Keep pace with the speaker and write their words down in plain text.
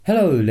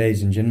Hello,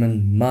 ladies and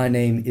gentlemen. My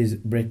name is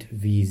Brett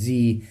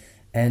VZ,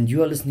 and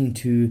you are listening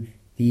to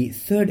the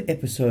third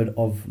episode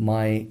of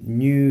my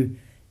new,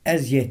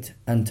 as yet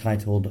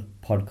untitled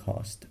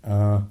podcast.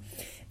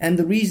 And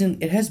the reason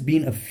it has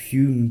been a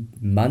few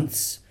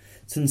months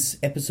since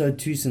episode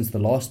 2, since the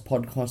last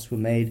podcasts were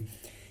made,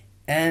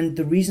 and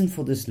the reason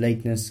for this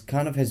lateness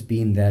kind of has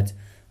been that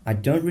I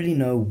don't really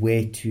know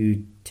where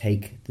to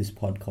take this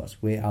podcast,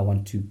 where I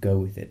want to go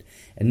with it.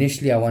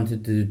 Initially, I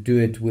wanted to do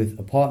it with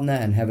a partner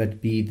and have it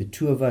be the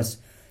two of us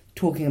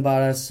talking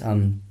about us,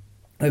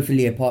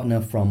 hopefully a partner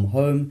from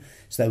home,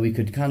 so that we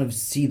could kind of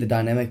see the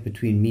dynamic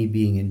between me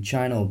being in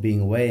China or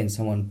being away and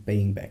someone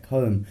being back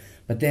home.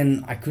 But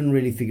then I couldn't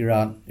really figure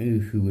out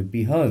who would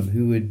be home,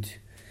 who would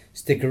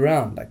stick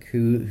around, like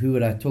who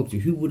would I talk to,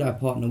 who would I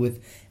partner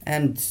with.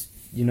 And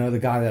the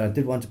guy that I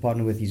did want to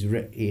partner with,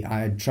 I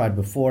had tried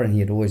before and he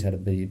had always had a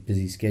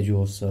busy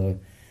schedule, so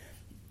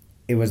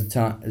it was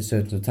a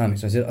certain timing.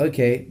 So I said,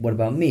 okay, what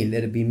about me?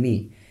 Let it be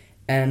me.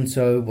 And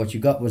so what you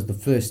got was the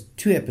first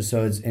 2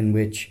 episodes in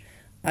which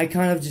I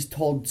kind of just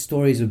told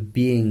stories of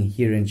being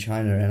here in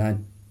China.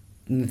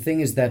 And the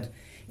thing is that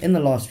in the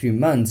last few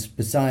months,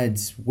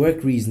 besides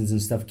work reasons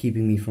and stuff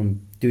keeping me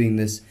from doing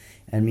this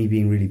and me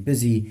being really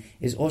busy,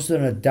 is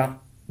also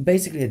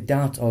basically a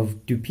doubt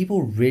of, do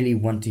people really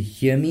want to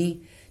hear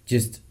me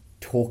just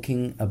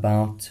talking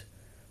about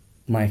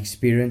my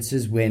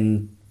experiences,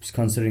 when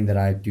considering that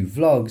I do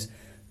vlogs,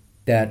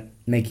 that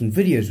making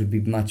videos would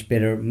be much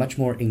better, much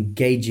more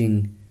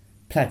engaging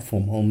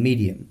platform or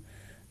medium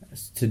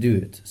to do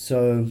it.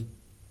 So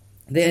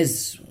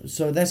that's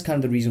kind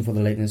of the reason for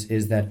the lateness,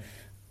 is that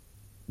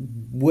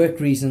work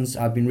reasons.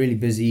 I've been really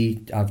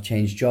busy. I've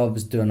changed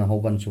jobs, doing a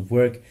whole bunch of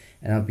work,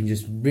 and I've been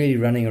just really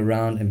running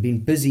around and been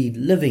busy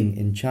living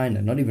in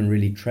China, not even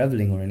really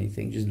traveling or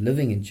anything, just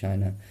living in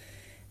China.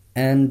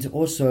 And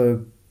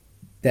also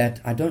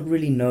that I don't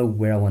really know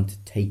where I want to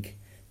take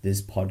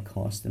this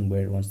podcast and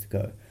where it wants to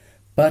go.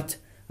 But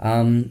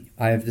I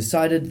have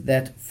decided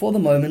that for the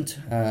moment,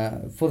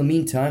 for the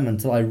meantime,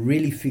 until I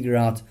really figure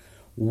out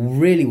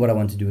really what I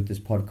want to do with this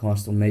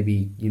podcast, or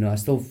maybe, I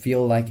still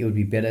feel like it would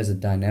be better as a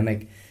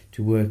dynamic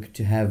to work,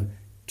 to have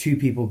 2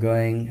 people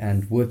going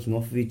and working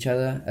off of each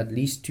other, at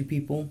least 2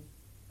 people.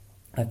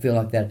 I feel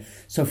like that.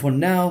 So for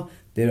now,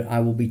 I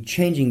will be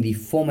changing the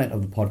format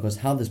of the podcast.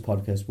 How this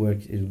podcast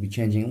works, it will be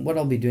changing. And what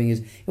I'll be doing is,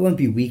 it won't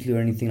be weekly or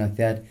anything like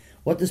that.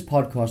 What this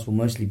podcast will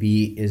mostly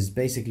be is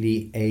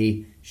basically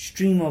a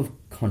stream of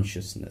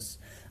consciousness.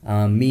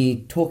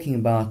 Me talking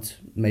about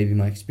maybe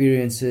my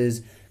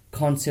experiences,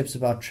 concepts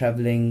about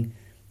traveling,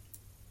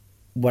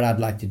 what I'd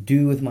like to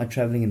do with my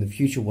traveling in the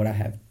future, what I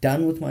have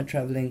done with my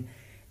traveling,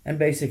 and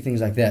basic things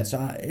like that.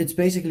 So it's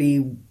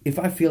basically, if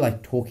I feel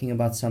like talking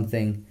about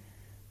something,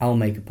 I'll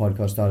make a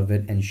podcast out of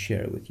it and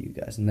share it with you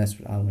guys, and that's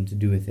what I want to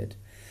do with it.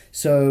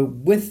 So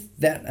with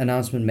that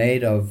announcement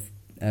made of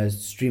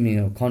streaming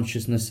of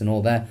consciousness and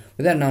all that,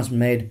 with that announcement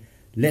made,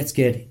 let's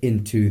get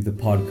into the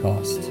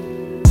podcast.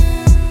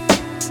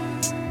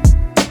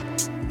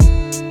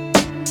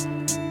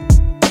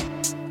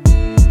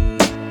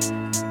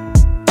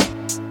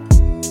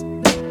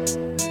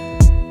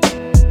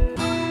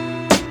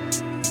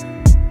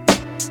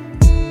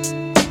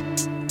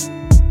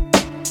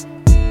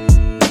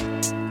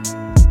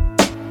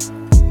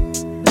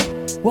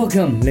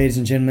 Welcome, ladies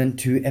and gentlemen,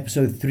 to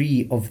episode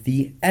 3 of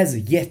the As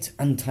Yet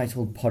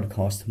Untitled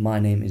podcast. My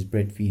name is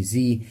Brett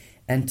VZ,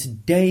 and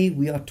today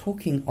we are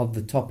talking of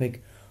the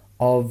topic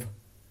of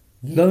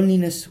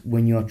loneliness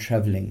when you're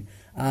traveling.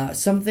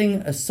 Something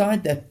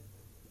aside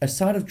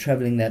of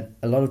traveling that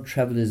a lot of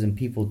travelers and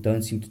people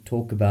don't seem to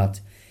talk about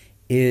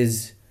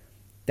is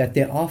that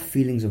there are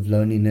feelings of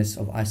loneliness,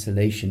 of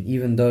isolation.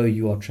 Even though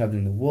you are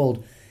traveling the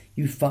world,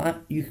 you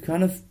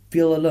kind of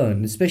feel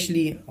alone,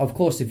 especially, of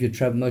course, if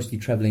you're mostly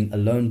traveling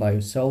alone by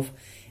yourself,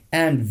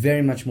 and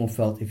very much more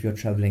felt if you're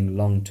traveling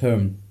long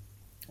term,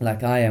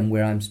 like I am,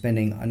 where I'm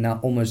spending now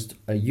almost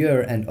a year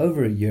and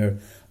over a year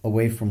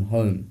away from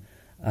home.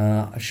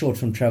 Short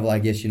term travel, I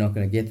guess you're not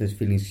going to get those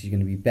feelings because you're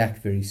going to be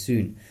back very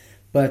soon.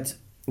 But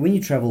when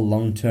you travel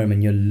long term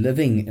and you're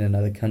living in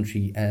another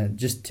country,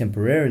 just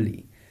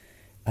temporarily,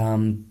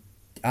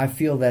 I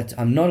feel that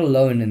I'm not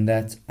alone in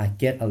that I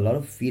get a lot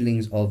of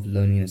feelings of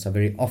loneliness. I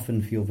very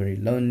often feel very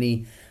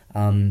lonely,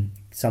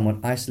 somewhat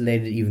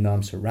isolated, even though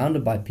I'm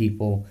surrounded by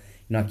people.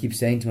 I keep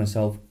saying to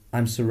myself,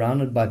 I'm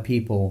surrounded by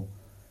people,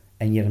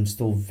 and yet I'm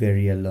still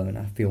very alone.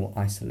 I feel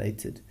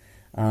isolated.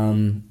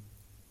 And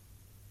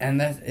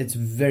that it's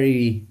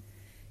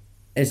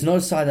not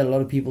a side that a lot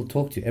of people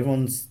talk to.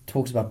 Everyone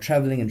talks about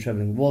traveling and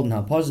traveling the world and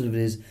how positive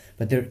it is,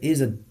 but there is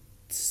a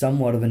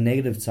somewhat of a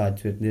negative side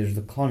to it. There's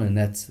the con, and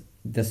that's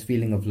this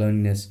feeling of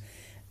loneliness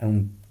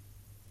and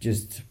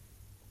just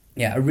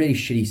a really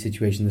shitty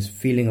situation, this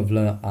feeling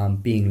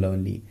of being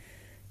lonely.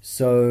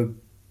 So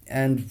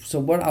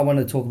what I want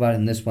to talk about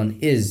in this one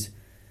is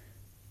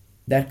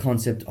that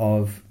concept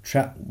of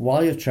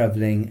while you're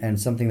traveling, and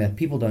something that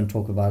people don't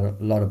talk about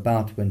a lot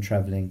about when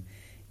traveling,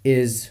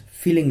 is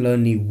feeling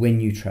lonely when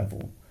you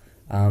travel.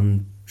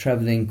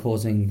 Traveling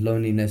causing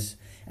loneliness,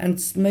 and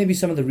maybe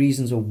some of the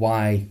reasons of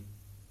why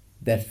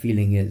that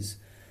feeling is.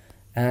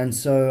 And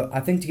so I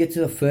think to get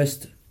to the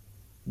first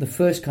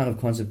kind of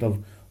concept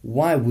of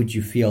why would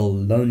you feel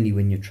lonely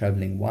when you're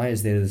traveling, why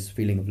is there this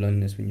feeling of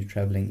loneliness when you're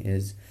traveling,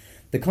 is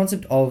the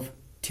concept of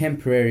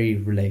temporary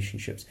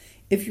relationships.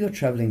 If you're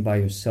traveling by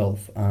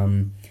yourself,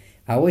 I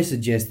always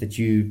suggest that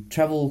you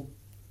travel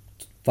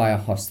via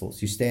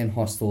hostels. You stay in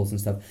hostels and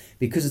stuff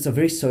because it's a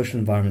very social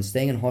environment.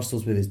 Staying in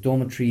hostels where there's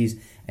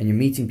dormitories and you're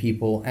meeting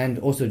people, and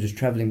also just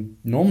traveling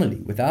normally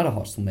without a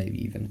hostel,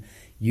 maybe even,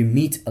 you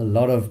meet a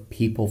lot of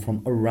people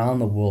from around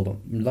the world, a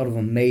lot of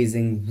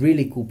amazing,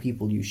 really cool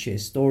people. You share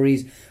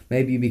stories,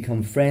 maybe you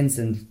become friends,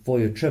 and for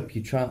your trip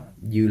you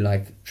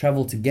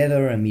travel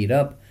together and meet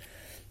up.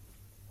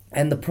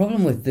 And the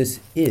problem with this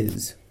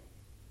is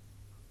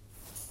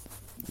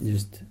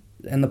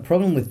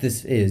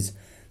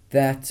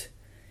that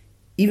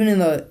even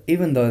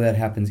though that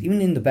happens,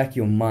 even in the back of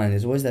your mind,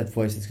 there's always that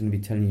voice that's going to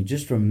be telling you,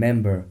 just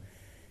remember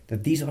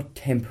that these are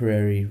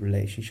temporary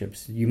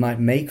relationships. You might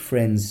make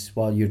friends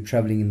while you're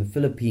traveling in the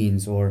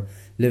Philippines or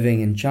living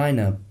in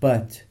China,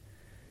 but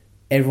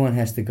everyone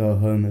has to go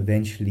home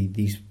eventually.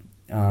 These,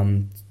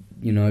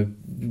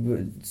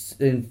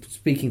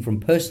 speaking from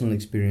personal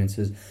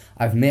experiences,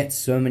 I've met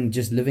so many,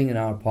 just living in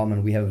our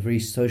apartment. We have a very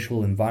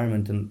social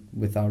environment and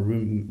with our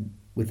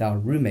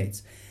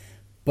roommates,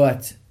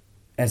 but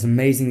as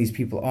amazing these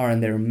people are,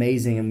 and they're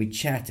amazing, and we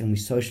chat and we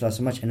socialize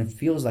so much, and it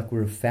feels like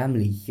we're a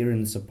family here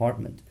in this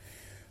apartment.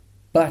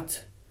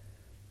 But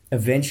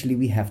eventually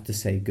we have to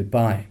say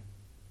goodbye.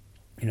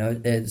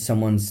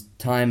 Someone's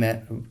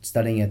time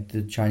studying at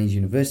the Chinese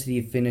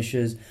university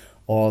finishes,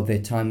 or their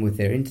time with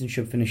their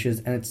internship finishes,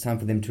 and it's time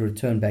for them to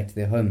return back to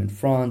their home in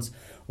France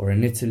or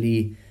in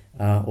Italy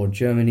or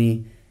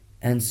Germany.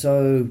 And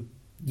so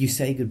you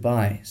say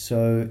goodbye.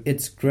 So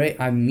it's great.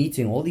 I'm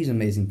meeting all these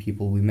amazing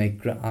people.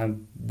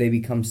 They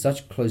become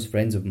such close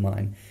friends of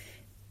mine,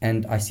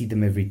 and I see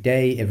them every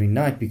day, every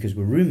night, because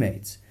we're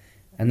roommates.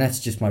 And that's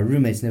just my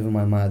roommates, never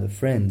mind my other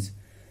friends.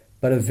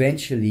 But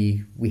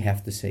eventually we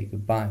have to say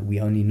goodbye. We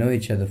only know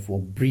each other for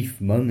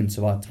brief moments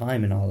of our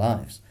time in our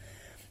lives.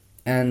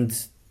 And,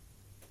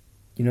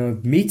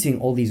 meeting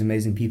all these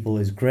amazing people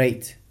is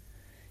great.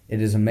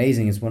 It is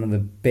amazing. It's one of the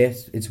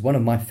best, it's one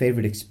of my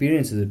favorite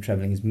experiences of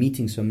traveling, is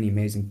meeting so many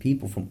amazing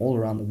people from all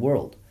around the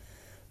world.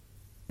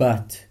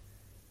 But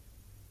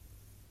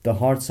the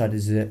hard side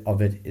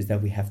of it is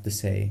that we have to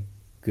say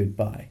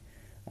goodbye.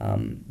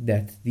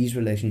 That these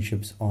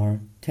relationships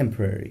are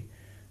temporary.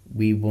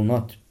 We will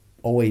not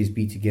always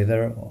be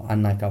together,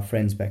 unlike our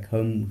friends back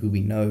home who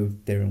we know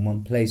they're in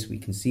one place, we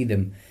can see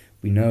them,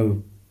 we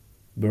know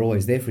we're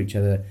always there for each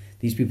other.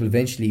 These people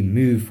eventually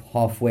move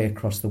halfway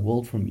across the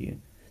world from you.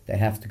 They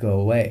have to go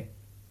away.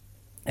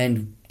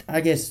 And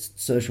I guess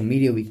social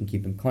media, we can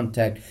keep in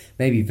contact,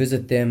 maybe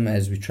visit them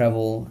as we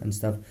travel and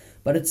stuff,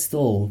 but it's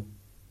still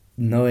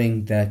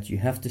knowing that you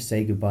have to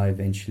say goodbye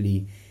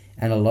eventually.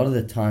 And a lot of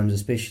the times,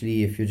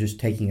 especially if you're just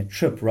taking a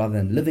trip rather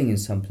than living in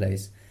some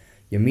place,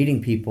 you're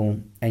meeting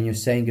people and you're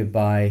saying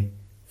goodbye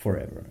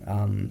forever.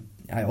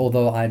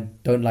 Although I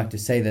don't like to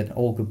say that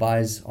all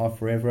goodbyes are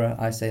forever,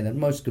 I say that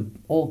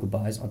all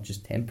goodbyes are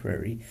just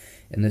temporary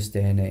in this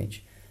day and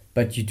age.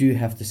 But you do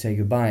have to say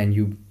goodbye,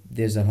 and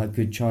there's a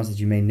good chance that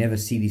you may never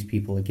see these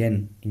people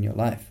again in your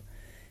life.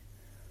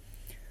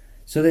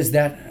 So there's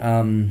that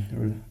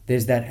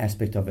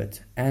aspect of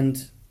it.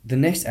 And the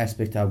next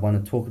aspect I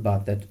want to talk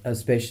about, that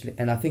especially,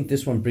 and I think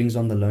this one brings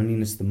on the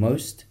loneliness the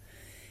most,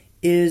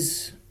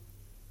 is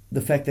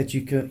the fact that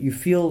you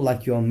feel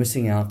like you are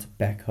missing out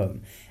back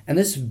home. And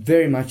this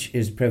very much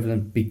is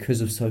prevalent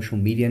because of social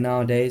media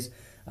nowadays.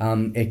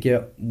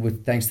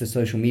 Thanks to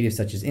social media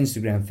such as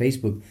Instagram,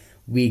 Facebook,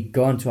 we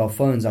go onto our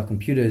phones, our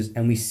computers,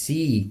 and we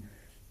see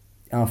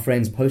our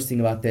friends posting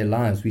about their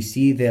lives. We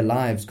see their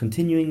lives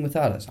continuing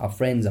without us, our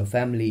friends, our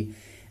family,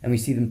 and we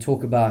see them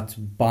talk about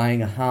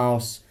buying a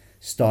house,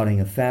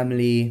 starting a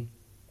family,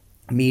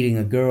 meeting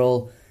a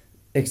girl,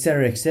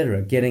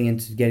 etc.,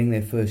 getting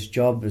their first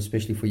job,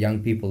 especially for young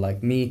people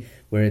like me,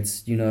 where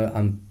it's,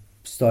 I'm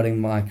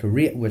starting my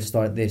career,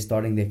 they're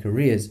starting their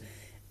careers,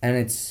 and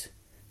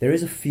there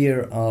is a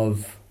fear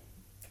of,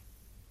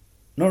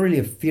 not really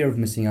a fear of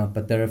missing out,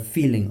 but there a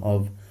feeling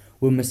of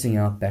we're missing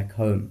out back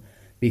home,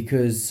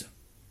 because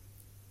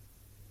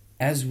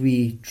as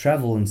we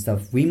travel and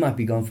stuff, we might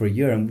be gone for a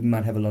year and we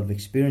might have a lot of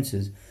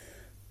experiences.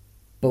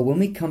 But when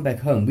we come back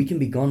home, we can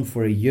be gone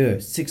for a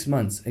year, 6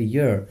 months, a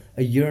year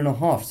and a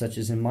half, such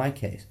as in my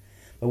case.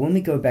 But when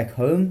we go back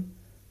home,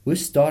 we're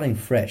starting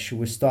fresh.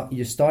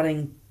 You're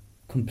starting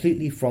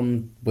completely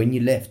from when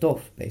you left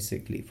off,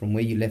 basically, from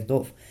where you left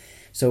off.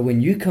 So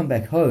when you come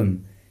back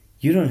home,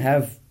 you don't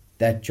have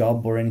that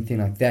job or anything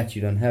like that.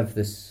 You don't have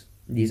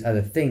these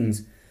other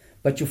things,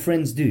 but your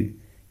friends do.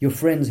 Your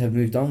friends have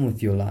moved on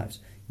with your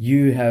lives.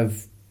 You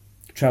have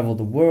traveled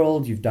the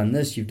world, you've done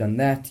this, you've done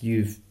that,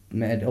 you've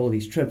made all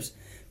these trips.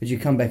 But you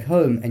come back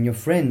home and your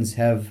friends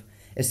have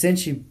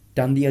essentially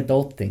done the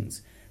adult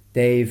things.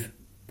 They've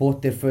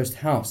bought their first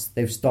house.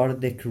 They've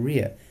started their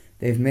career.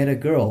 They've met a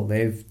girl.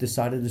 They've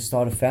decided to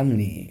start a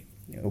family.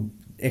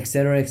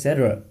 etc.,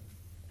 etc.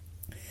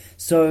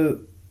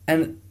 So,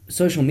 and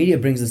social media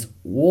brings this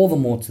all the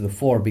more to the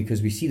fore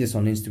because we see this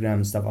on Instagram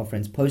and stuff, our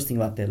friends posting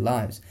about their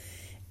lives.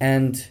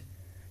 And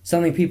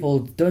something people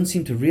don't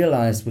seem to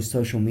realize with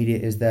social media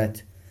is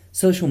that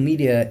social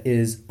media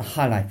is a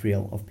highlight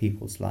reel of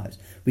people's lives.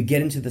 We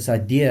get into this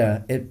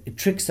idea, it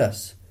tricks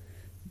us.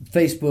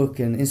 Facebook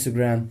and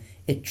Instagram,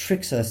 it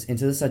tricks us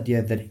into this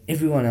idea that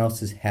everyone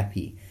else is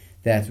happy,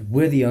 that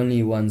we're the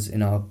only ones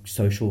in our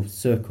social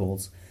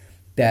circles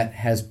that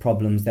has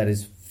problems, that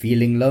is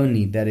feeling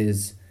lonely, that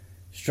is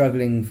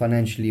struggling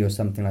financially or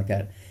something like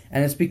that.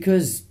 And it's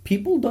because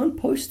people don't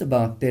post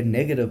about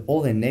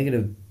all their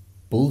negative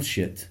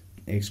bullshit,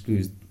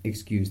 excuse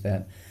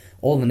that,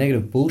 all the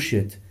negative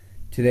bullshit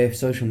to their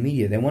social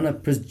media.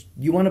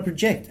 You want to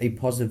project a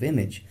positive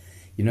image.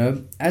 You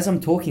know, as I'm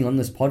talking on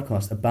this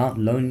podcast about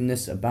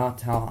loneliness,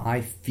 about how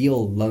I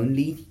feel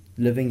lonely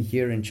living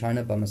here in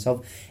China by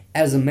myself,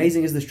 as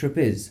amazing as this trip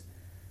is,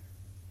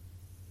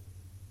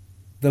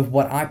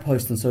 what I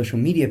post on social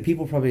media,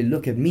 people probably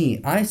look at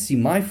me. I see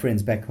my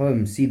friends back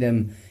home, see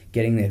them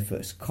getting their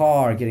first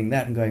car, getting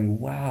that, and going,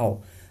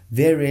 wow,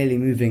 they're really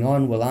moving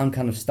on. Well, I'm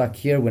kind of stuck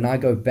here. When I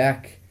go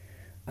back,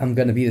 I'm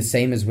going to be the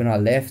same as when I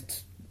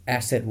left,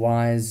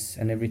 asset-wise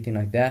and everything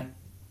like that.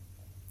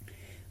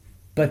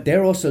 But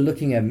they're also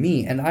looking at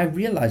me, and I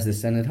realize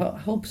this, and it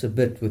helps a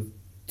bit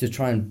to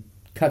try and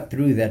cut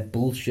through that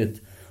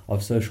bullshit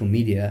of social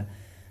media.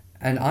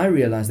 And I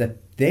realize that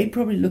they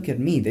probably look at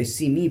me, they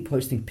see me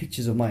posting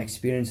pictures of my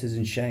experiences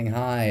in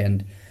Shanghai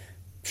and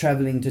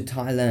traveling to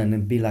Thailand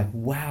and be like,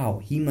 wow,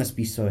 he must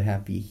be so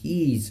happy.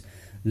 He's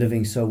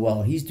living so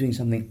well. He's doing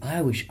something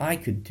I wish I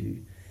could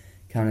do,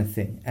 kind of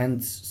thing.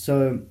 And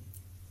so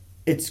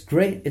it's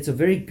great. It's a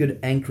very good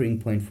anchoring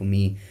point for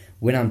me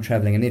when I'm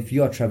traveling. And if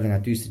you are traveling, I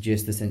do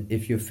suggest this. And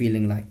if you're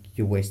feeling like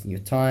you're wasting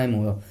your time,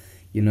 or,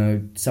 you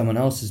know, someone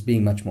else is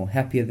being much more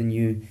happier than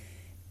you,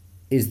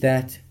 is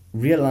that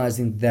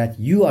realizing that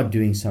you are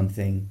doing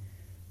something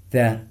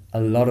that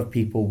a lot of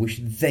people wish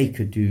they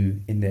could do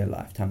in their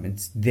lifetime.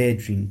 It's their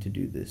dream to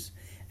do this,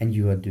 and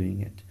you are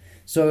doing it.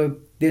 So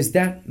there's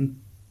that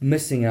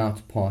missing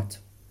out part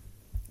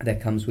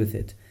that comes with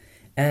it.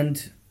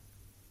 And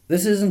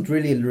this isn't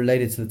really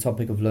related to the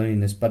topic of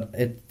loneliness, but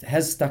it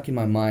has stuck in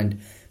my mind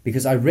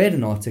because I read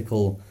an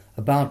article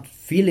about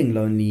feeling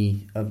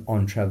lonely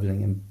on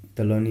traveling and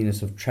the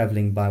loneliness of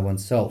traveling by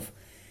oneself.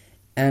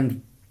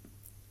 And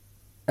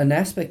an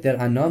aspect that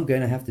I know I'm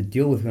going to have to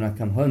deal with when I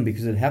come home,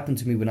 because it happened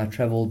to me when I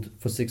traveled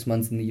for 6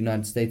 months in the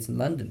United States and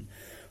London,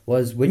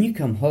 was when you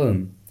come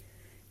home,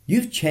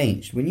 you've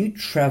changed. When you've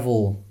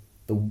traveled,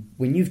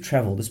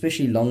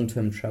 especially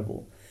long-term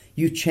travel,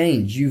 you've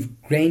changed.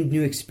 You've gained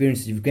new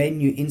experiences. You've gained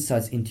new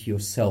insights into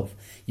yourself.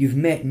 You've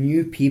met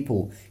new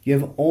people. You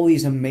have all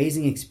these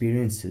amazing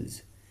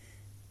experiences.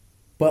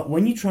 But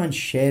when you try and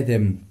share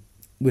them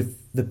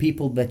with the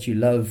people that you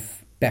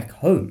love back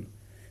home,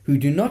 who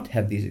do not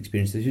have these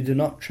experiences, who do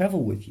not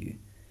travel with you,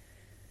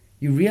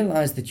 you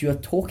realize that you are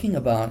talking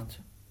about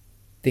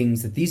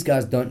things that these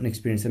guys don't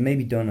experience and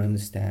maybe don't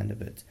understand a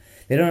bit.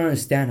 They don't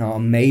understand how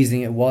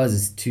amazing it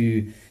was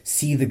to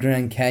see the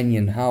Grand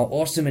Canyon, how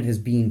awesome it has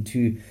been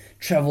to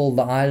travel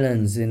the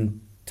islands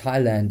in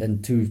Thailand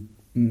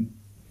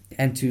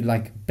and to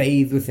like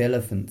bathe with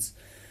elephants.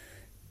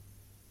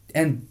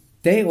 And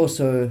they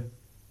also,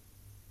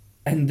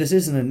 and this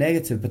isn't a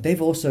negative, but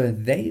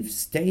they've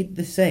stayed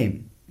the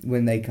same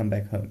when they come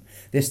back home.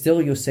 They're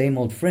still your same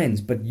old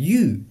friends, but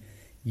you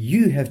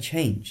have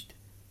changed.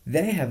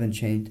 They haven't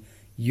changed.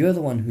 You're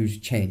the one who's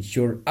changed.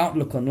 Your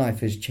outlook on life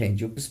has changed.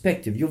 Your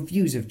perspective, your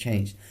views have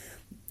changed.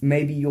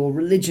 Maybe your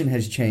religion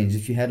has changed.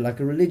 If you had like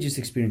a religious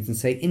experience in,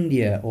 say,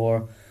 India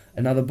or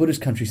another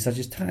Buddhist country such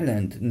as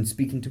Thailand and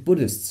speaking to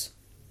Buddhists.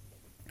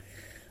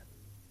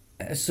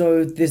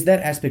 So there's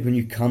that aspect when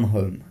you come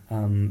home,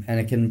 and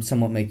it can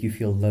somewhat make you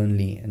feel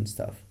lonely and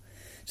stuff.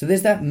 So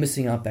there's that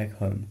missing out back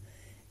home.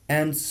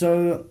 And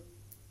so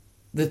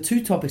the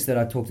two topics that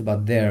I talked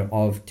about there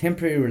of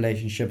temporary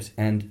relationships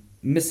and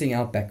missing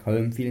out back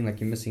home, feeling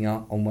like you're missing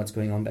out on what's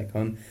going on back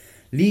home,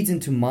 leads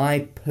into my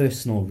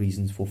personal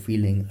reasons for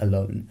feeling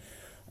alone.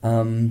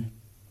 Number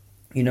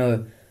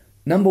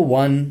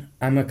one,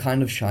 I'm a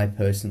kind of shy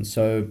person.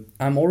 So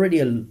I'm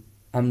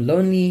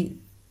lonely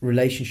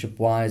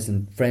relationship-wise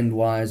and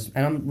friend-wise.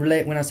 And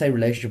when I say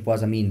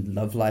relationship-wise, I mean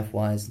love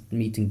life-wise,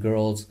 meeting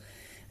girls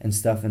and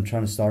stuff and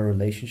trying to start a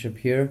relationship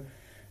here.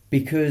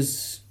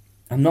 Because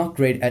I'm not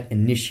great at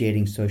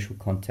initiating social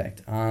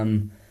contact.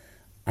 I'm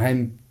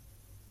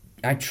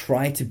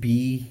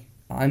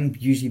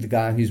usually the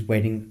guy who's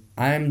waiting.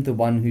 I'm the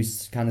one who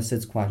kind of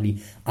sits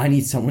quietly. I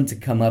need someone to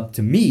come up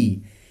to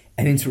me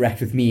and interact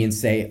with me and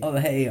say, oh,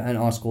 hey, and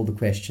ask all the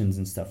questions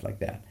and stuff like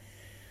that.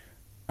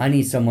 I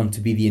need someone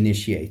to be the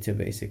initiator,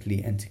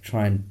 basically, and to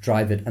try and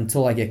drive it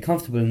until I get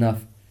comfortable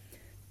enough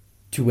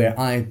to where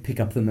I pick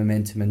up the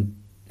momentum and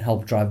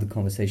help drive the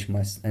conversation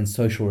and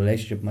social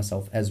relationship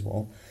myself as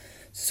well.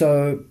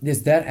 So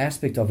there's that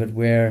aspect of it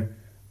where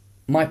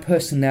my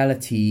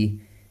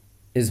personality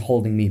is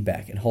holding me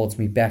back. It holds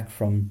me back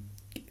from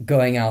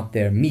going out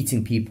there,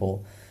 meeting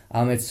people.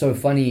 It's so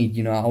funny,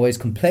 I always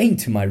complain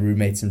to my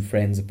roommates and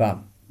friends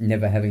about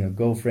never having a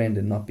girlfriend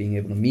and not being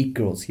able to meet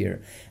girls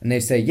here. And they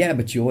say, yeah,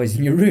 but you're always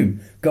in your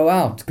room. Go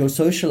out, go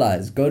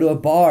socialize, go to a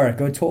bar,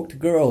 go talk to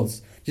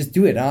girls. Just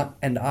do it.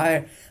 And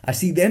I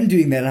see them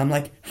doing that, and I'm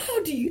like,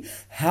 how do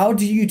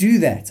you do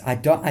that? I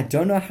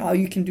don't know how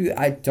you can do it.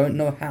 I don't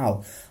know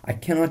how. I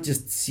cannot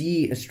just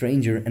see a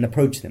stranger and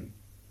approach them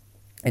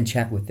and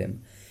chat with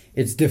them.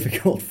 It's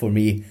difficult for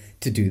me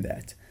to do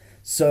that.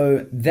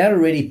 So that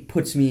already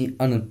puts me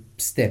on a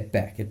step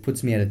back. It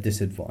puts me at a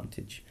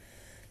disadvantage.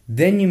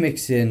 Then you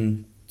mix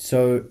in,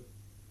 so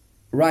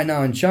right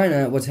now in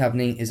China, what's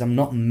happening is I'm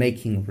not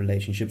making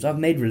relationships. I've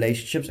made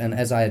relationships, and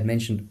as I had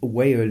mentioned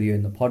way earlier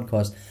in the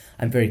podcast,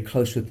 I'm very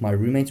close with my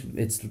roommates.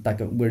 It's like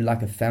we're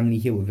like a family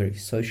here. We're very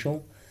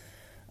social.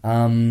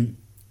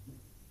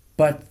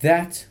 But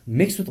that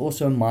mixed with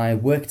also my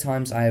work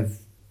times, I have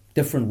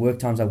different work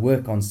times. I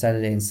work on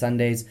Saturday and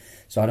Sundays,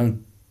 so I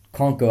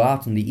can't go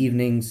out in the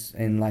evenings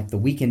and like the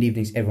weekend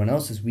evenings, everyone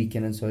else's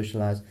weekend, and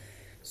socialize.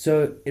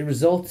 So it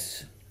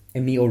results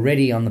in me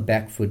already on the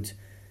back foot,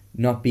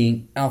 not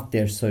being out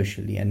there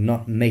socially and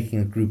not making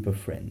a group of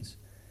friends.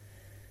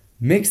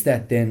 Mix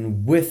that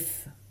then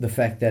with the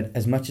fact that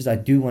as much as I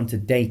do want to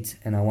date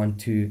and I want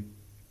to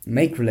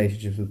make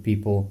relationships with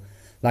people,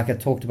 like I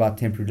talked about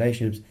temporary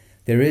relationships,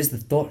 there is the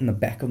thought in the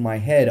back of my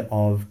head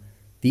of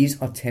these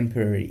are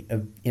temporary.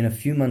 In a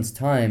few months'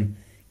 time,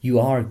 you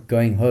are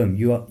going home.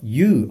 You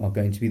are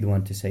going to be the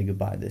one to say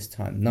goodbye this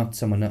time, not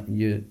someone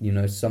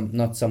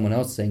not someone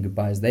else saying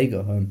goodbye as they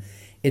go home.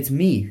 It's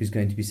me who's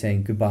going to be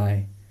saying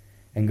goodbye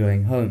and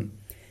going home.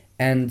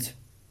 And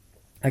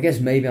I guess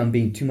maybe I'm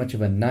being too much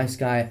of a nice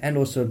guy, and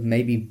also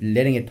maybe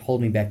letting it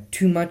hold me back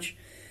too much.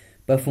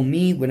 But for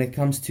me, when it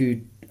comes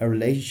to a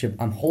relationship,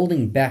 I'm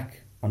holding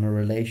back on a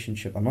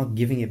relationship. I'm not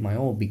giving it my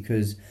all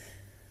because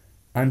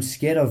I'm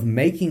scared of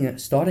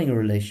starting a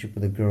relationship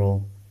with a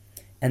girl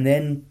and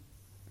then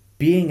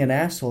being an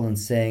asshole and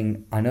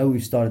saying, I know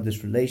we've started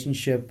this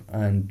relationship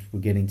and we're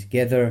getting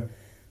together,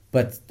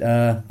 but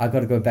I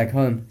got to go back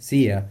home.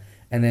 See ya.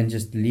 And then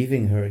just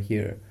leaving her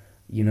here,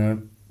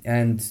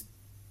 And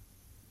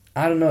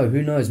I don't know.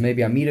 Who knows?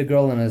 Maybe I meet a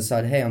girl and I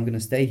decide, hey, I'm going to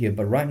stay here.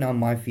 But right now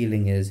my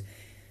feeling is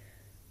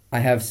I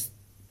have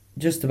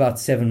just about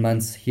 7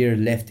 months here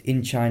left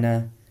in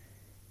China,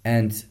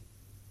 and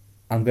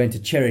I'm going to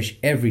cherish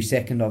every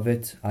second of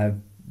it.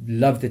 I've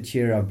loved it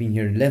here. I've been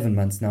here 11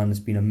 months now, and it's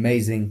been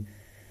amazing.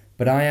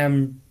 But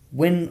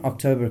when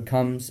October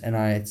comes and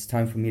it's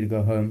time for me to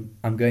go home,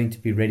 I'm going to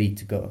be ready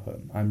to go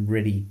home. I'm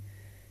ready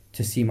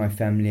to see my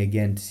family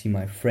again, to see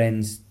my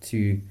friends,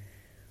 to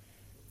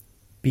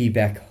be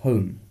back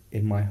home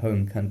in my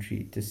home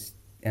country,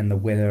 and the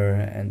weather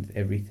and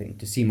everything,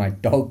 to see my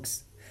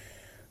dogs.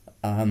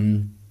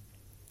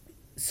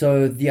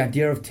 So the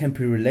idea of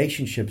temporary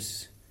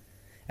relationships,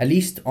 at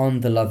least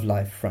on the love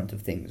life front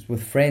of things,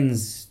 with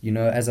friends,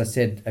 as I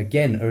said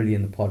again early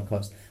in the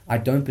podcast, I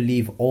don't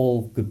believe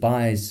all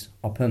goodbyes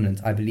are permanent.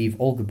 I believe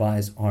all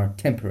goodbyes are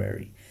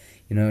temporary.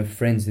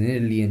 Friends in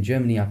Italy and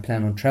Germany, I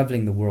plan on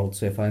traveling the world.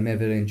 So if I'm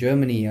ever in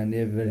Germany, I'm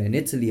ever in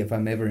Italy, if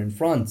I'm ever in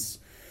France,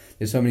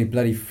 there's so many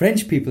bloody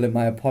French people in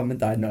my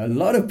apartment. I know a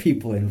lot of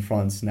people in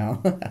France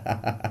now.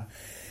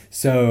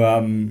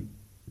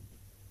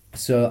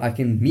 So I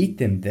can meet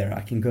them there.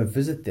 I can go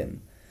visit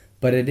them.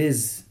 But it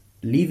is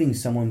leaving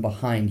someone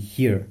behind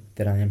here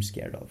that I am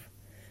scared of.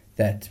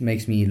 That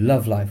makes me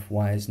love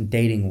life-wise and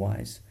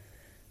dating-wise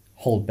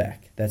hold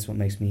back. That's what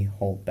makes me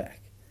hold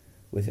back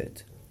with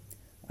it.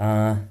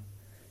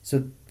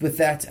 So with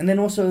that, and then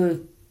also,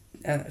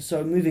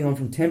 so moving on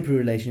from temporary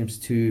relationships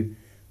to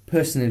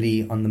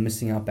personally on the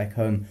missing out back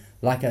home,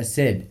 like I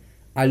said,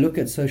 I look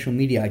at social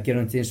media, I get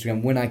onto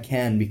Instagram when I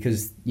can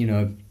because,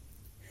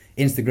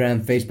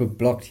 Instagram, Facebook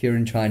blocked here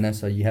in China,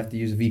 so you have to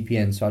use a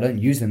VPN, so I don't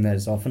use them that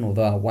as often,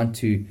 although I want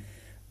to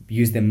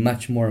use them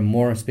much more and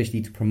more,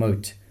 especially to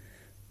promote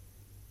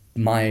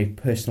my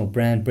personal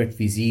brand, Brett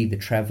VZ, the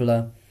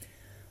Traveler.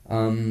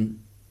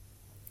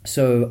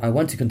 So I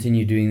want to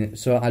continue doing it.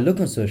 So I look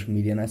on social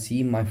media and I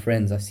see my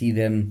friends, I see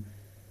them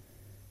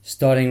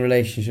starting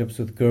relationships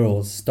with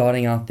girls,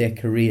 starting out their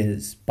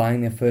careers,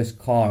 buying their first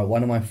car.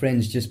 One of my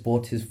friends just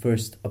bought his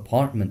first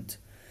apartment,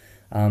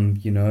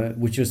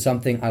 which was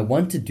something I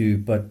want to do,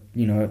 but,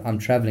 I'm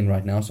traveling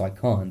right now, so I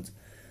can't.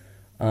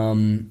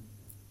 And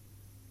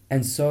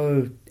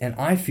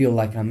I feel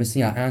like I'm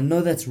missing out. And I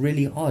know that's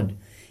really odd.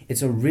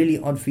 It's a really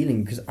odd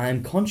feeling because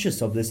I'm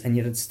conscious of this, and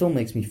yet it still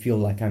makes me feel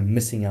like I'm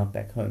missing out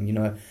back home.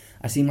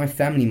 I see my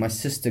family, my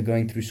sister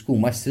going through school.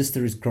 My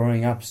sister is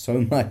growing up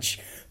so much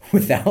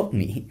without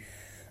me.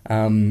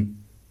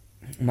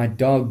 My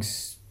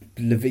dogs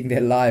living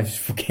their lives,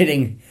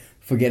 forgetting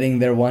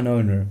their one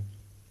owner.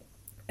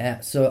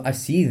 So I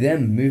see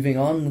them moving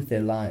on with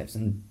their lives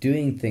and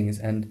doing things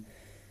and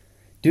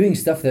doing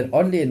stuff that,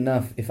 oddly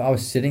enough, if I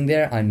was sitting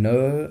there, I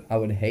know I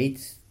would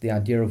hate the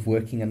idea of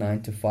working a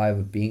 9-to-5,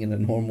 of being in a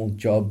normal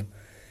job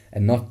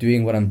and not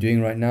doing what I'm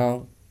doing right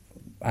now.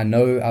 I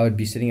know I would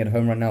be sitting at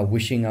home right now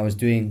wishing I was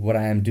doing what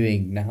I am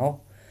doing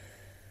now.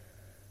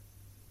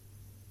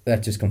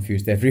 That just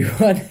confused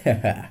everyone.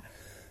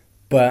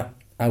 But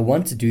I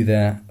want to do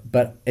that,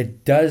 but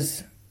it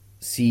does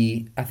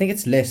I think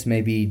it's less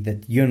maybe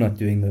that you're not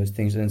doing those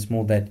things, and it's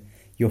more that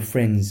your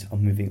friends are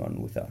moving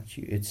on without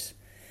you. It's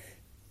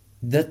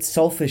that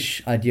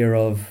selfish idea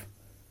of,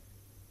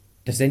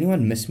 does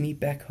anyone miss me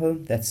back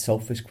home? That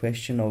selfish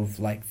question of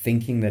like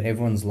thinking that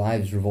everyone's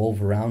lives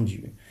revolve around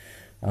you.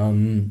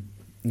 And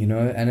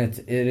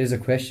it is a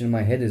question in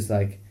my head, is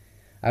like,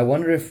 I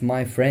wonder if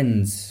my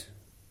friends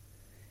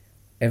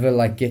ever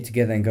like get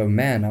together and go,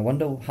 man, I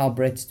wonder how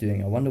Brett's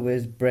doing. I wonder where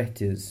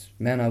Brett is.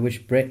 Man, I wish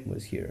Brett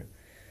was here.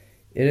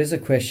 It is a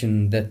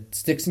question that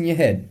sticks in your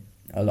head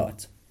a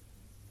lot.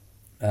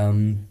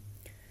 And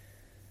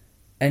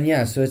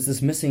yeah, so it's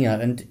this missing out.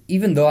 And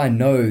even though I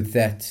know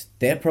that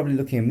they're probably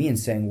looking at me and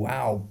saying,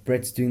 wow,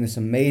 Brett's doing this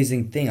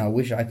amazing thing. I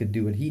wish I could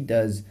do what he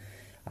does.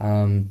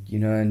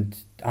 And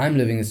I'm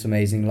living this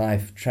amazing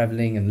life,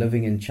 traveling and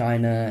living in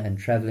China and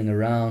traveling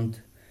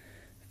around,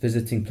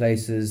 visiting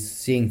places,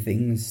 seeing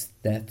things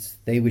that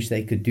they wish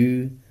they could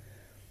do.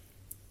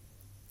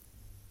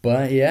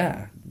 But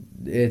yeah,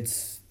 it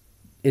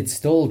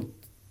still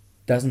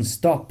doesn't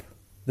stop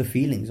the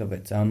feelings of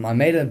it. I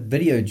made a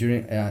video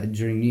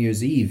during New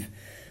Year's Eve,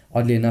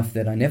 oddly enough,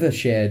 that I never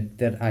shared,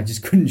 that I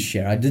just couldn't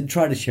share. I did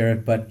try to share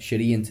it, but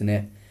shitty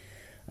internet.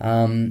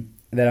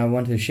 That I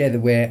wanted to share, that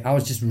where I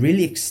was just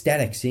really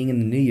ecstatic seeing in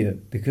the new year,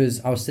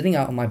 because I was sitting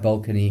out on my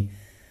balcony,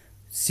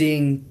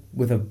 seeing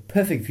with a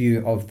perfect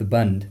view of the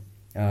Bund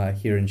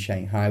here in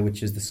Shanghai,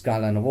 which is the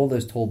skyline of all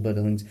those tall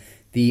buildings,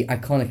 the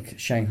iconic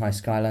Shanghai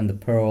skyline, the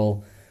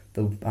Pearl,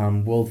 the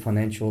World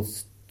Financial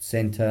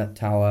Center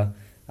Tower,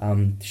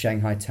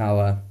 Shanghai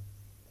Tower,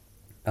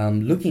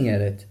 looking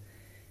at it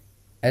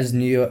as the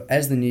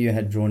new year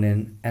had drawn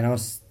in, and I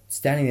was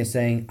standing there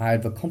saying,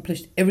 I've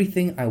accomplished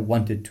everything I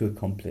wanted to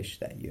accomplish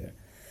that year.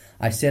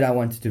 I said I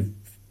wanted to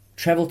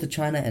travel to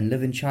China and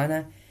live in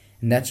China,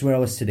 and that's where I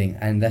was sitting,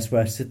 and that's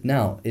where I sit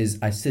now, is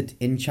I sit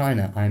in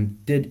China. I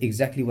did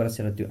exactly what I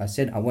said I'd do. I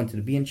said I wanted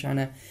to be in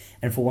China,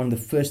 and for one of the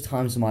first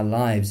times in my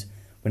lives,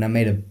 when I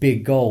made a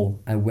big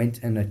goal, I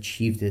went and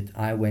achieved it.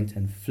 I went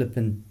and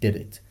flippin' did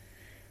it.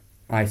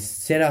 I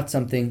set out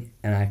something,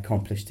 and I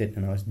accomplished it,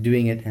 and I was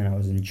doing it, and I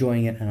was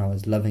enjoying it, and I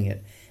was loving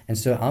it. And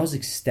so I was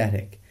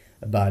ecstatic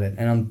about it,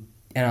 and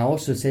I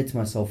also said to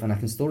myself, and I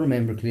can still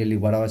remember clearly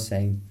what I was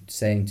saying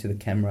to the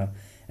camera,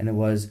 and it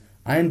was,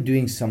 I am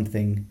doing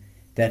something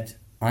that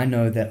I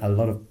know that a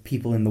lot of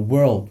people in the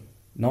world,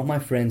 not my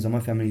friends or my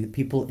family, the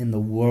people in the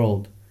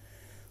world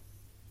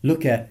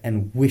look at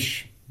and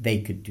wish they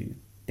could do.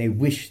 They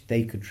wish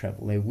they could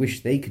travel. They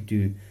wish they could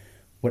do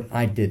what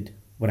I did,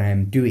 what I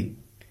am doing.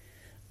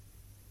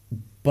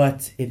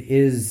 But it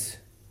is,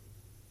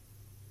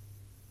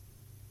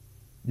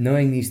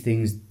 knowing these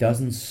things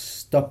doesn't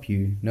stop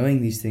you.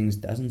 Knowing these things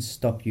doesn't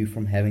stop you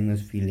from having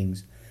those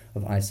feelings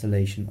of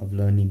isolation, of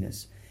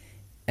loneliness.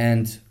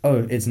 And,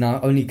 it's now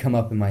only come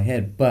up in my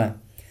head, but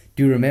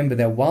do remember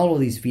that while all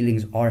these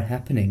feelings are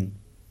happening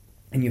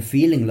and you're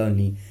feeling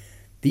lonely,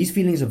 these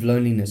feelings of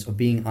loneliness, of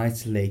being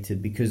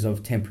isolated because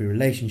of temporary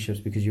relationships,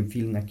 because you're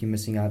feeling like you're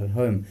missing out at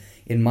home.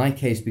 In my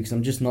case, because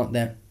I'm just not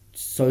that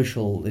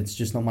social, it's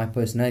just not my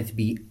personality to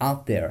be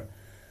out there.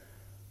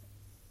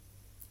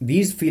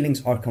 These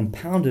feelings are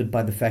compounded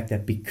by the fact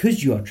that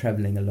because you are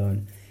traveling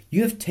alone,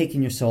 you have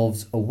taken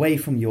yourselves away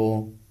from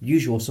your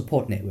usual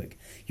support network.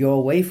 You're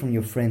away from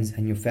your friends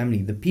and your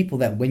family, the people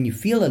that when you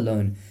feel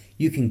alone,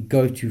 you can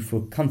go to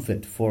for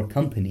comfort, for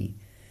company.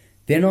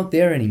 They're not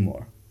there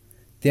anymore.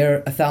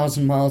 They're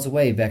 1,000 miles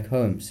away back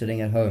home,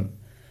 sitting at home.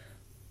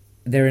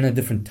 They're in a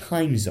different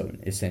time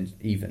zone,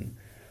 even.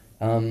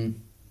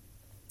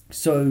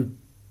 So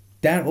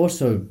that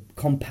also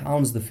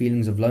compounds the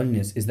feelings of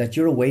loneliness, is that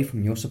you're away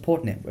from your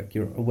support network.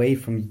 You're away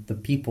from the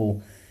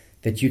people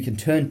that you can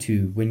turn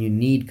to when you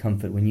need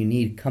comfort, when you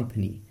need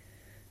company.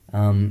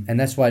 And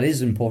that's why it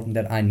is important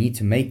that I need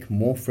to make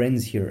more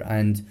friends here.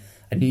 And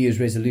a New Year's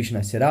resolution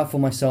I set out for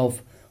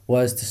myself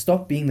was to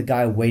stop being the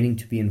guy waiting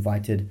to be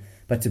invited,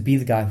 but to be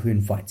the guy who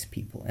invites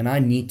people. And I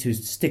need to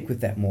stick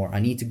with that more. I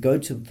need to go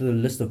to the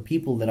list of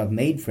people that I've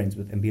made friends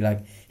with and be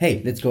like,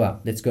 hey, let's go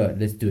out. Let's go.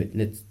 Let's do it.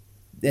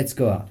 Let's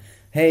go out.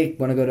 Hey,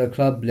 want to go to a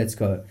club? Let's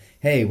go.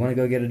 Hey, want to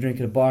go get a drink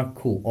at a bar?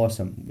 Cool.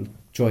 Awesome.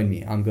 Join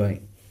me. I'm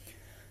going.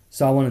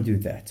 So I want to do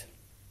that.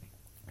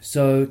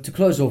 So to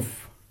close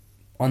off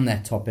on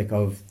that topic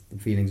of the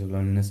feelings of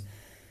loneliness,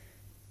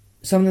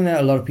 something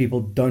that a lot of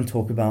people don't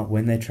talk about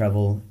when they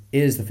travel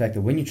is the fact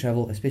that when you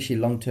travel, especially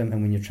long term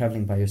and when you're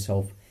traveling by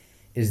yourself,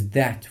 is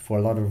that for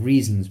a lot of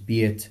reasons,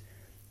 be it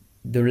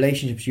the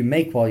relationships you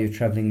make while you're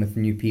traveling with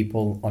new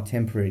people are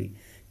temporary,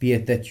 be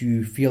it that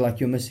you feel like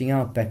you're missing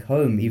out back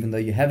home even though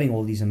you're having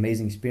all these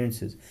amazing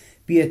experiences,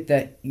 be it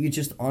that you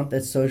just aren't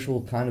that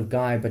social kind of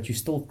guy but you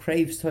still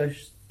crave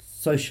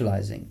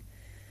socializing.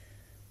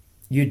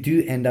 You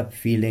do end up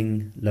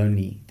feeling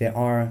lonely.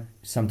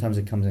 Sometimes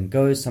it comes and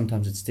goes,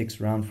 sometimes it sticks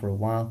around for a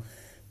while,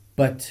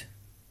 but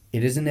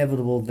it is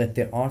inevitable that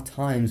there are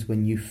times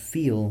when you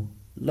feel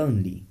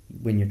lonely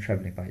when you're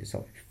traveling by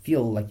yourself. You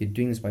feel like you're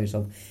doing this by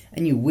yourself,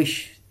 and you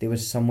wish there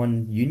was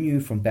someone you knew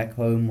from back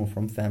home or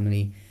from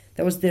family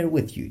that was there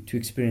with you to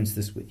experience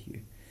this with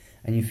you,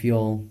 and you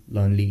feel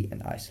lonely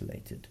and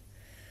isolated.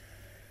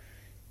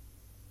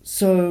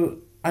 So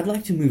I'd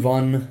like to move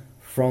on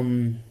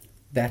from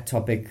that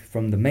topic,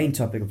 from the main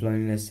topic of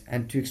loneliness,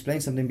 and to explain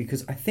something,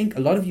 because I think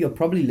a lot of you are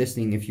probably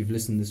listening, if you've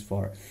listened this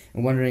far,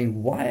 and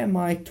wondering, why am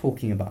I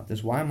talking about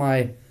this? Why am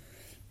I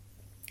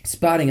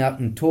spouting out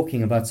and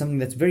talking about something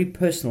that's very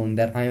personal, and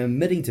that I am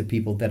admitting to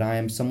people that I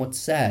am somewhat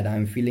sad,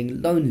 I'm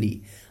feeling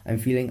lonely, I'm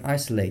feeling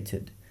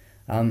isolated,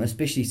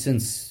 especially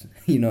since,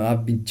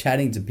 I've been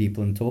chatting to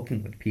people and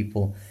talking with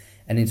people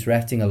and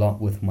interacting a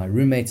lot with my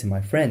roommates and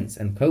my friends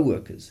and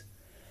co-workers.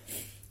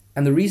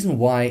 And the reason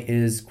why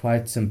is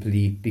quite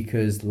simply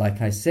because,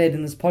 like I said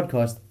in this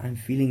podcast, I'm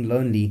feeling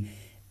lonely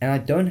and I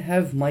don't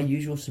have my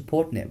usual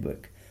support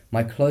network.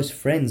 My close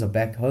friends are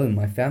back home.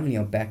 My family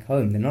are back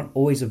home. They're not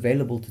always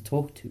available to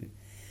talk to.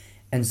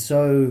 And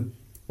so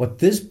what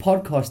this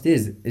podcast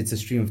is, it's a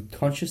stream of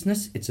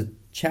consciousness. It's a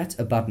chat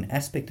about an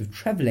aspect of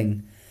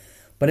traveling,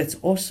 but it's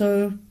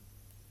also,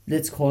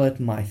 let's call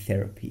it my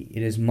therapy.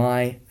 It is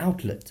my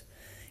outlet.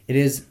 It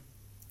is,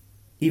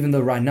 even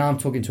though right now I'm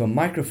talking to a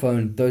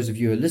microphone, those of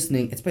you who are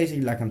listening, it's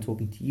basically like I'm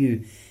talking to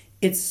you.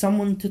 It's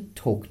someone to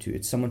talk to.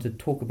 It's someone to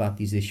talk about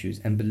these issues.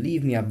 And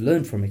believe me, I've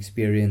learned from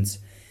experience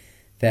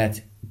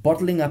that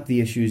bottling up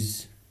the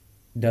issues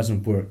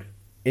doesn't work.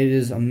 It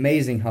is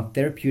amazing how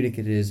therapeutic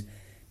it is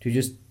to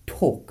just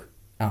talk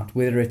out,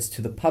 whether it's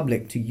to the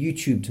public, to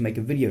YouTube, to make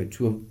a video,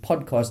 to a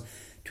podcast,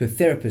 to a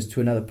therapist,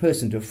 to another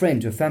person, to a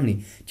friend, to a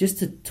family, just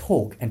to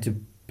talk and to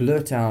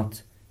blurt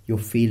out your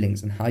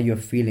feelings and how you're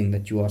feeling,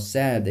 that you are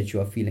sad, that you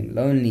are feeling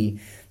lonely,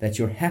 that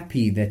you're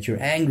happy, that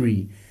you're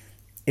angry.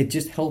 It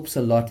just helps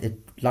a lot. It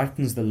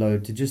lightens the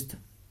load to just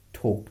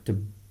talk,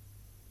 to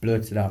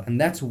blurt it out.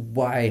 And that's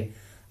why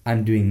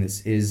I'm doing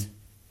this, is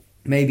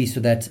maybe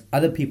so that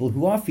other people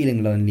who are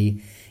feeling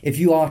lonely, if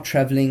you are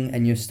traveling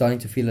and you're starting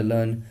to feel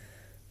alone,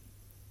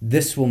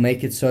 this will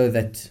make it so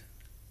that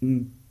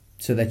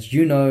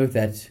you know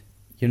that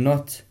you're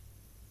not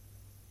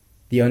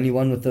the only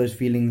one with those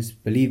feelings.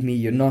 Believe me,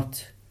 you're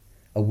not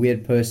a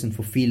weird person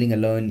for feeling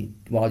alone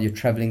while you're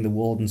traveling the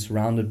world and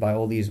surrounded by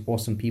all these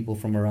awesome people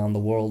from around the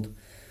world.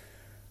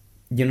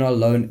 You're not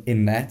alone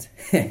in that.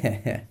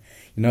 You're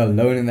not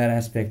alone in that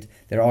aspect.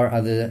 There are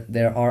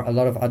a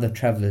lot of other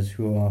travelers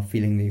who are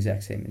feeling the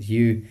exact same as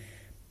you.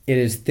 It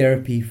is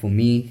therapy for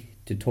me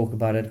to talk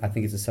about it. I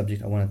think it's a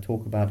subject I want to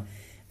talk about.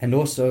 And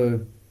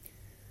also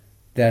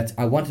that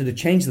I wanted to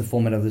change the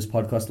format of this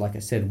podcast. Like I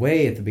said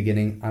way at the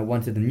beginning, I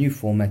wanted a new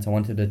format. I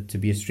wanted it to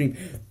be a stream,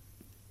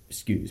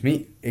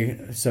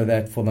 so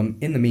that for them,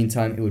 in the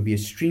meantime, it would be a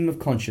stream of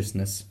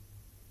consciousness.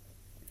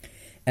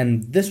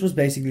 And this was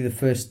basically the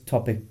first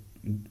topic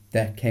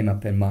that came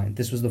up in mind.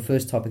 This was the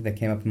first topic that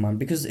came up in mind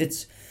because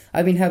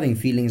I've been having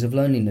feelings of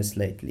loneliness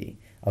lately,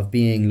 of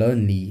being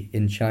lonely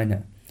in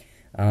China,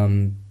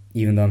 even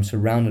though I'm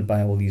surrounded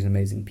by all these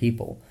amazing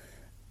people.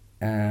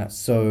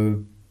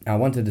 So I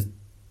wanted to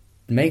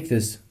make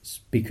this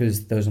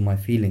because those are my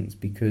feelings,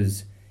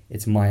 because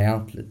it's my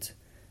outlet.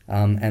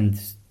 And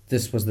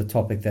this was the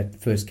topic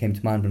that first came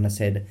to mind when I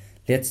said,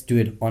 let's do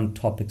it on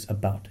topics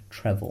about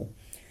travel.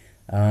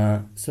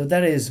 So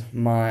that's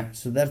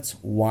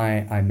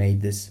why I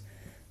made this.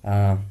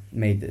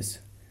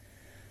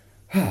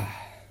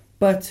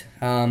 But,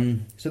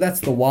 so that's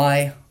the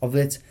why of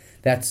it.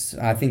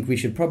 I think we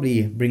should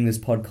probably bring this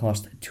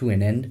podcast to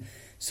an end.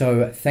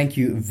 So thank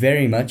you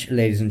very much,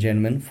 ladies and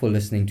gentlemen, for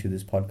listening to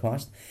this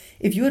podcast.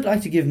 If you would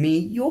like to give me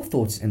your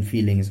thoughts and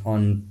feelings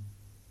on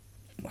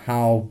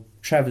how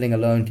traveling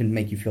alone can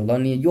make you feel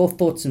lonely, your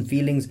thoughts and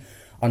feelings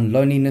on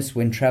loneliness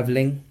when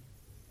traveling,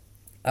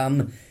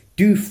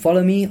 do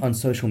follow me on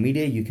social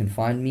media. You can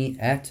find me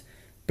at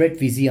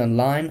BrettVZ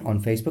Online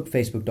on Facebook,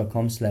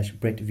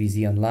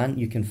 facebook.com/BrettVZ Online.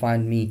 You can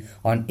find me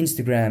on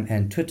Instagram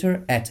and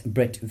Twitter at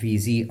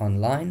BrettVZ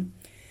Online.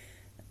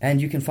 And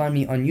you can find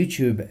me on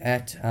YouTube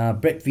at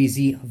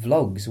BrettVZ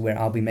Vlogs, where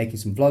I'll be making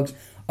some vlogs.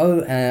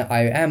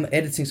 I am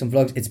editing some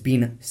vlogs. It's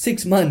been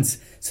 6 months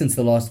since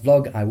the last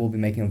vlog. I will be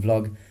making a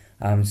vlog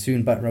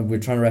soon, but we're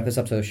trying to wrap this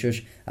up, so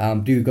shush.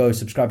 Do go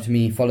subscribe to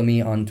me, follow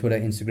me on Twitter,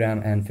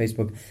 Instagram, and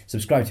Facebook.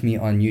 Subscribe to me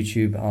on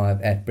YouTube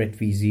at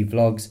BrettVZ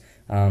Vlogs.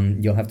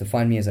 You'll have to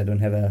find me as I don't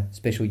have a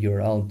special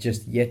URL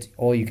just yet,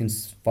 or you can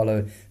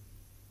follow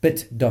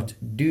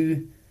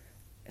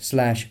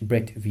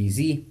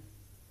bit.do/BrettVZ.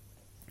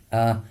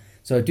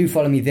 So do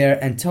follow me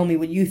there and tell me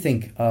what you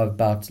think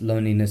about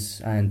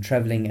loneliness and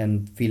traveling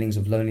and feelings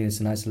of loneliness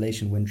and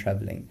isolation when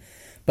traveling.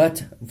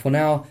 But for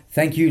now,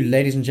 thank you,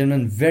 ladies and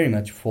gentlemen, very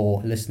much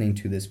for listening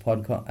to this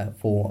podcast,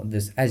 for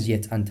this as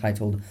yet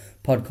untitled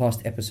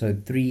podcast,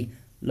 episode 3.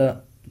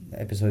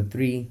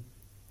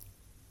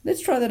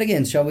 Let's try that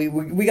again, shall we?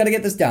 We got to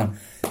get this down.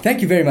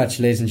 Thank you very much,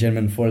 ladies and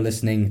gentlemen, for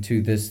listening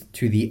to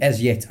the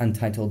as yet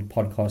untitled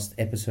podcast,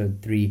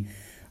 episode 3.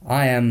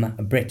 I am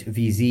Brett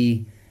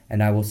VZ,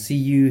 and I will see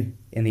you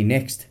in the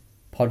next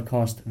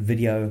podcast,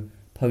 video,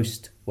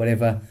 post,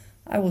 whatever.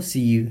 I will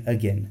see you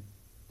again.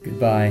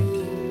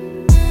 Goodbye.